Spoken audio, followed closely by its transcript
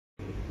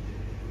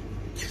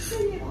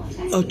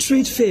A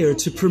trade fair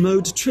to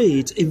promote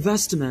trade,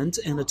 investment,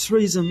 and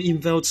tourism in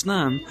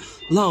Vietnam,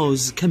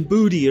 Laos,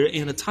 Cambodia,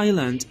 and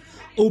Thailand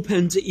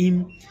opened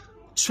in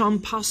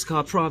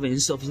Champasak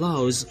province of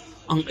Laos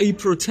on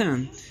April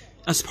 10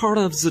 as part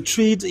of the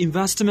Trade,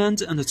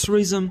 Investment, and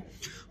Tourism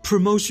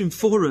Promotion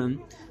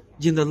Forum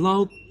in the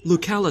Lao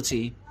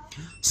locality.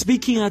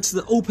 Speaking at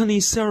the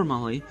opening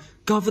ceremony,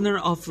 Governor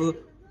of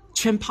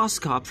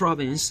Champasak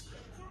province,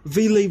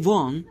 Vili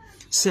Wong,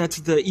 said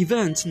the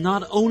event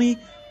not only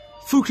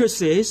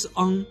focuses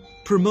on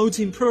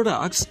promoting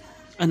products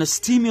and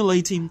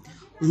stimulating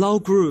Lao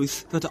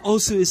growth, but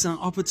also is an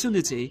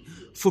opportunity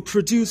for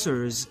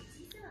producers,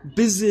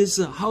 business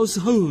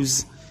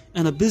households,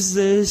 and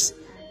business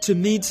to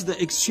meet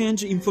the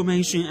exchange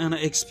information and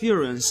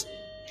experience.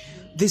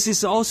 This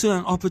is also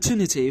an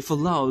opportunity for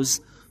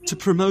Laos to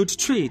promote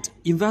trade,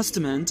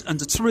 investment, and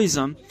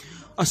tourism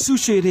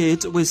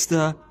associated with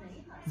the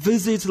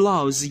Visit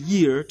Laos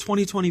Year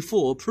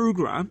 2024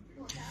 program.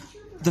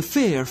 The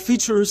fair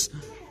features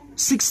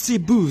 60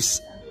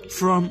 booths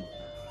from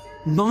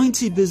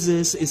 90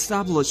 business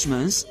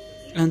establishments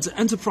and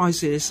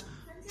enterprises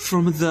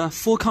from the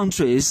 4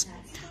 countries.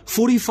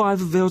 45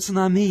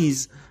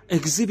 Vietnamese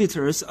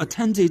exhibitors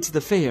attended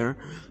the fair,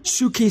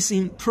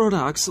 showcasing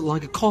products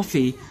like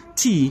coffee,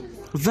 tea,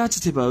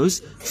 vegetables,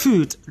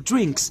 food,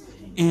 drinks,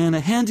 and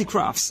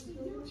handicrafts.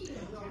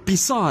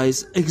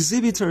 Besides,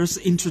 exhibitors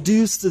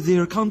introduced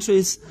their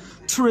country's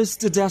tourist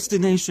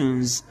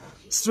destinations,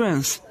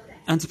 strength,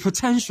 and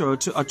potential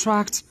to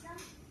attract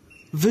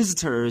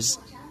visitors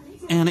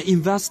and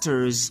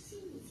investors.